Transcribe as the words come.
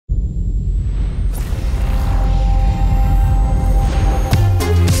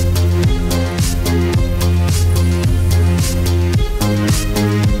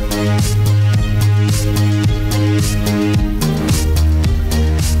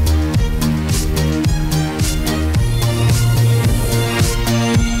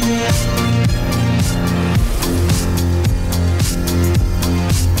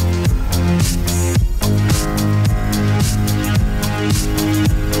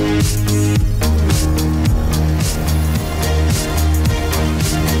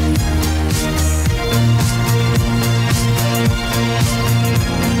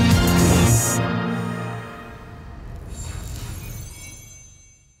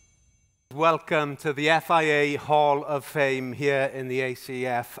welcome to the FIA Hall of Fame here in the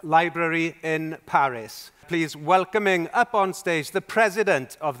ACF Library in Paris. Please welcoming up on stage the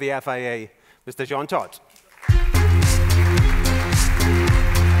President of the FIA, Mr. Jean Todt.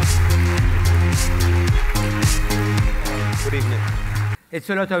 Good evening. It's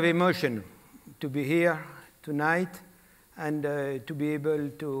a lot of emotion to be here tonight and to be able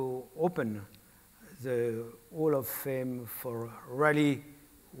to open the Hall of Fame for Rally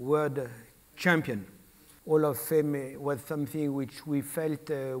World Champion. Hall of Fame was something which we felt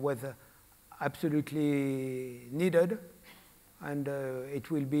was absolutely needed, and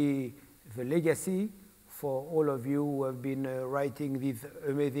it will be the legacy for all of you who have been writing this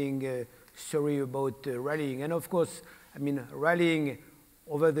amazing story about rallying. And of course, I mean, rallying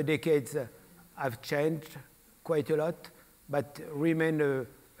over the decades have changed quite a lot, but remain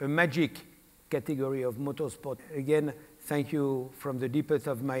a magic category of motorsport. Again, thank you from the deepest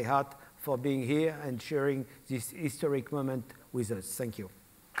of my heart for being here and sharing this historic moment with us. Thank you.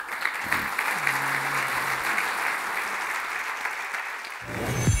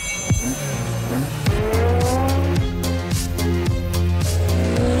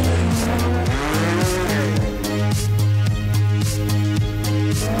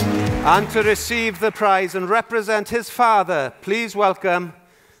 And to receive the prize and represent his father, please welcome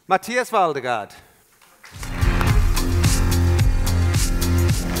Matthias Waldegard.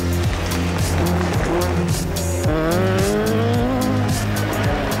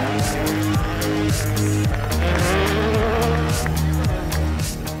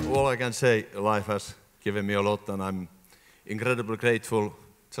 All I can say, life has given me a lot, and I'm incredibly grateful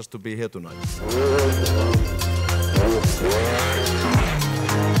just to be here tonight.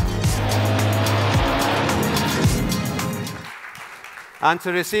 And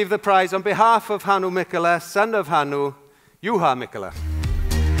to receive the prize on behalf of Hannu Mikkola, son of Hannu, Juha Mikkola.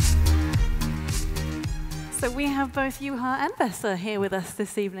 So we have both Juha and Vesa here with us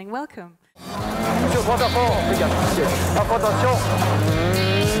this evening. Welcome.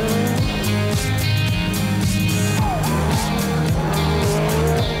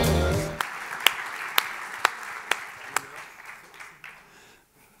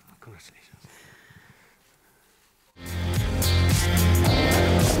 Congratulations.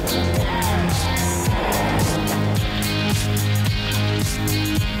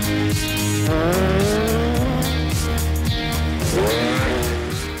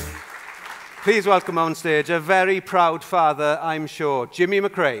 Please welcome on stage a very proud father, I'm sure, Jimmy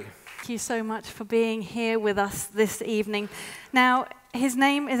McRae. Thank you so much for being here with us this evening. Now, his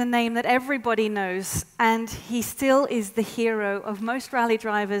name is a name that everybody knows, and he still is the hero of most rally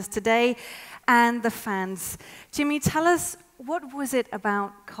drivers today and the fans. Jimmy, tell us, what was it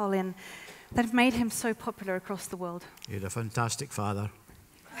about Colin that made him so popular across the world? You're a fantastic father.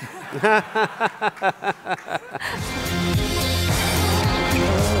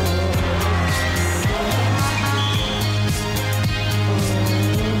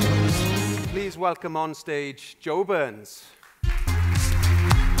 Please welcome on stage Joe Burns.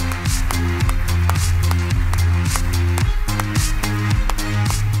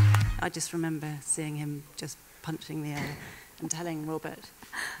 I just remember seeing him just punching the air and telling Robert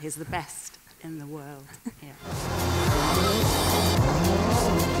he's the best in the world. Yeah.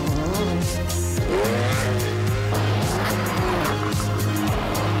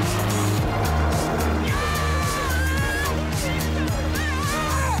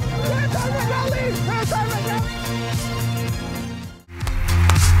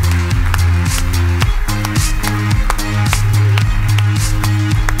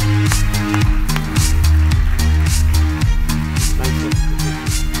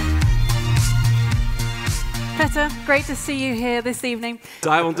 Great to see you here this evening.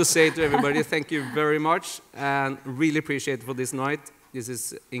 I want to say to everybody, thank you very much, and really appreciate it for this night. This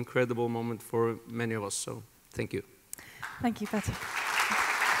is an incredible moment for many of us, so thank you. Thank you, Petter.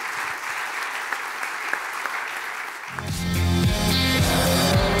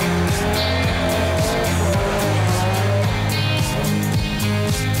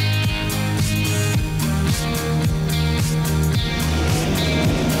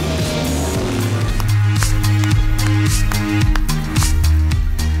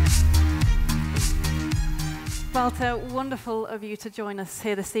 Walter, wonderful of you to join us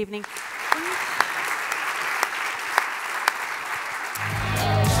here this evening.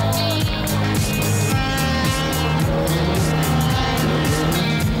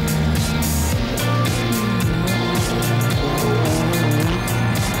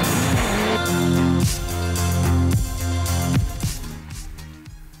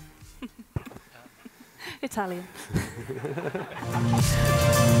 Italian.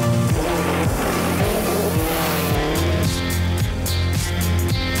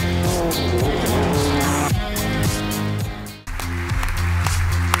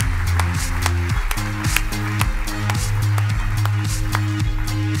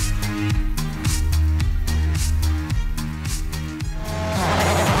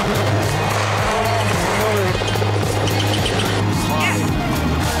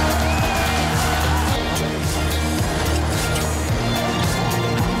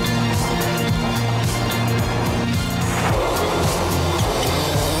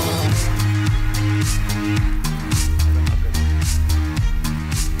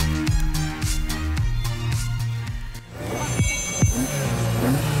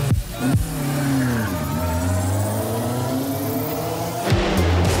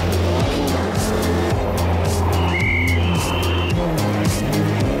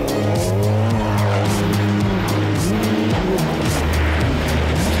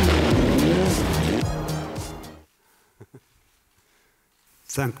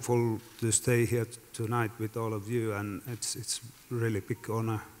 thankful to stay here tonight with all of you, and it's really big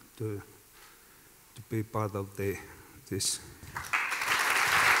honor to be part of this.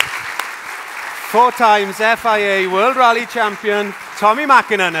 4 times FIA World Rally Champion, Tommy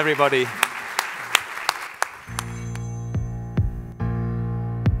Mäkinen, everybody.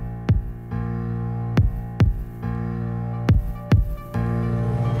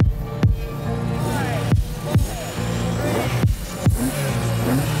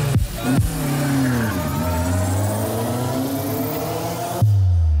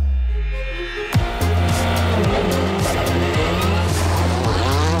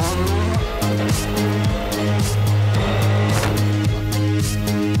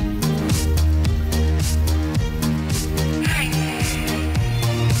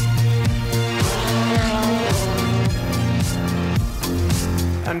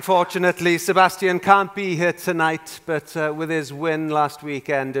 Unfortunately, Sebastian can't be here tonight, but with his win last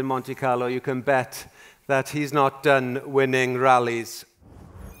weekend in Monte Carlo, you can bet that he's not done winning rallies.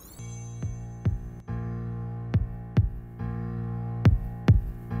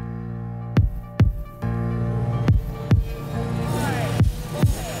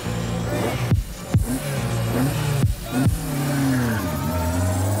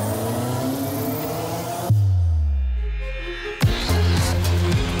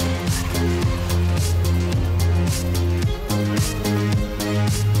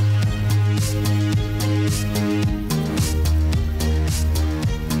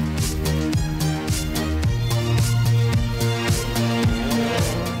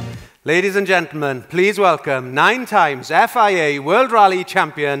 Ladies and gentlemen, please welcome 9 times FIA World Rally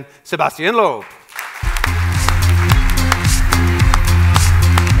Champion, Sebastian Loeb.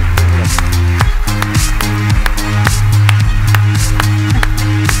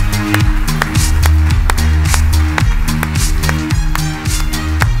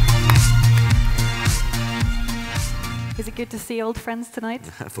 Is it good to see old friends tonight?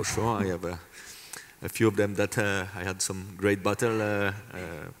 For sure, I have a few of them that I had some great battle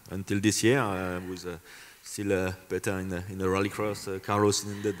until this year. I was still better in the rallycross, Carlos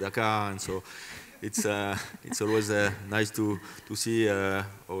in the Dakar, and so it's always nice to see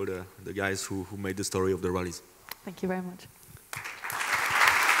all the guys who made the story of the rallies. Thank you very much.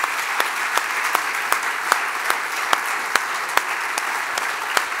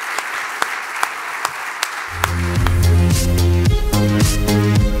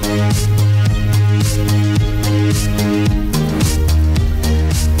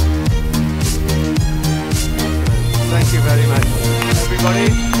 Thank you very much,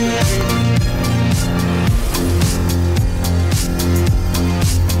 everybody.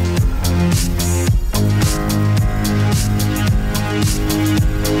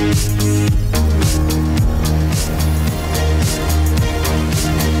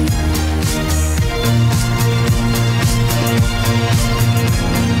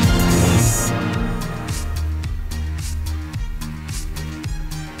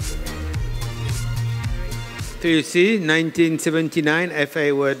 So you see, 1979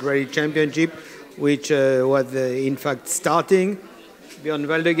 FIA World Rally Championship, which was in fact starting beyond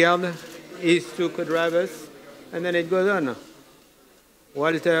Valdegarde, East 2 co-drivers, and then it goes on.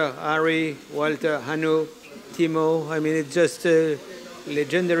 Walter, Harry, Walter, Hanno, Timo. I mean, it's just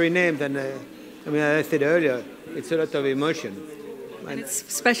legendary names, and I mean, as I said earlier, it's a lot of emotion. And it's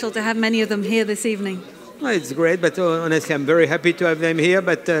special to have many of them here this evening. Well, it's great, but honestly, I'm very happy to have them here,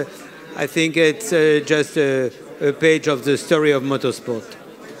 but I think it's just a page of the story of motorsport.